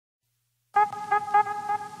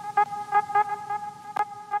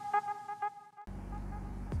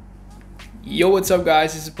Yo, what's up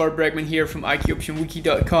guys, this is Bart Bregman here from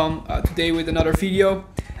IQOptionWiki.com, today with another video.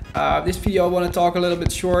 This video I want to talk a little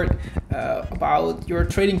bit short about your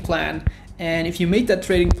trading plan, and if you make that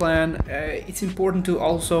trading plan, it's important to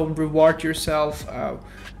also reward yourself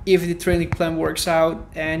if the trading plan works out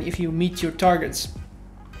and if you meet your targets.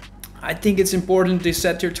 I think it's important to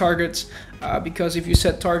set your targets because if you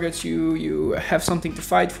set targets, you have something to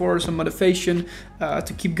fight for, some motivation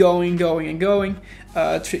to keep going.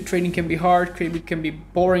 Trading can be hard, trading can be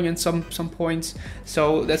boring in some points,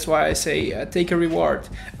 so that's why I say take a reward.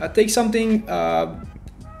 Take something,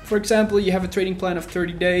 for example, you have a trading plan of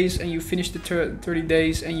 30 days and you finish the 30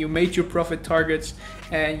 days and you made your profit targets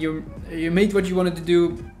and you made what you wanted to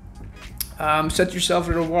do. Set yourself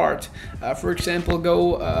a reward. For example,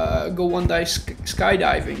 go one day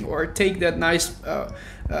skydiving, or take that nice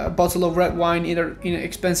bottle of red wine in an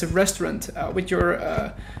expensive restaurant with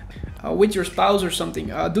your spouse or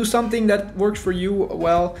something. Do something that works for you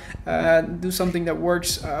well. Do something that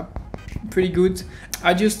works pretty good.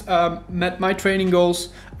 I just met my training goals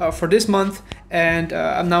for this month, and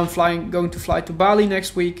I'm now going to fly to Bali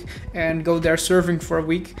next week and go there surfing for a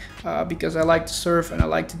week because I like to surf and I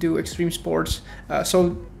like to do extreme sports.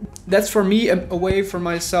 So that's for me a way for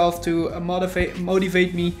myself to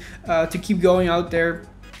motivate me to keep going out there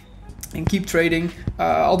and keep trading.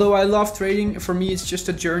 Although I love trading, for me it's just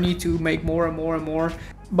a journey to make more and more and more.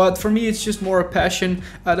 But for me it's just more a passion.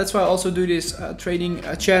 That's why I also do this trading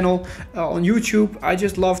channel on YouTube. I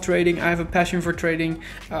just love trading. I have a passion for trading.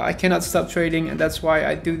 I cannot stop trading, and that's why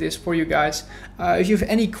I do this for you guys. If you have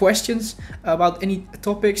any questions about any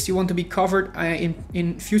topics you want to be covered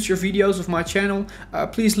in future videos of my channel,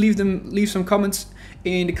 please leave some comments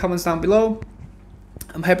in the comments down below.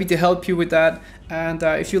 I'm happy to help you with that. And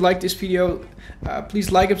if you like this video, please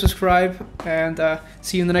like and subscribe, and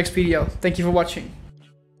see you in the next video. Thank you for watching.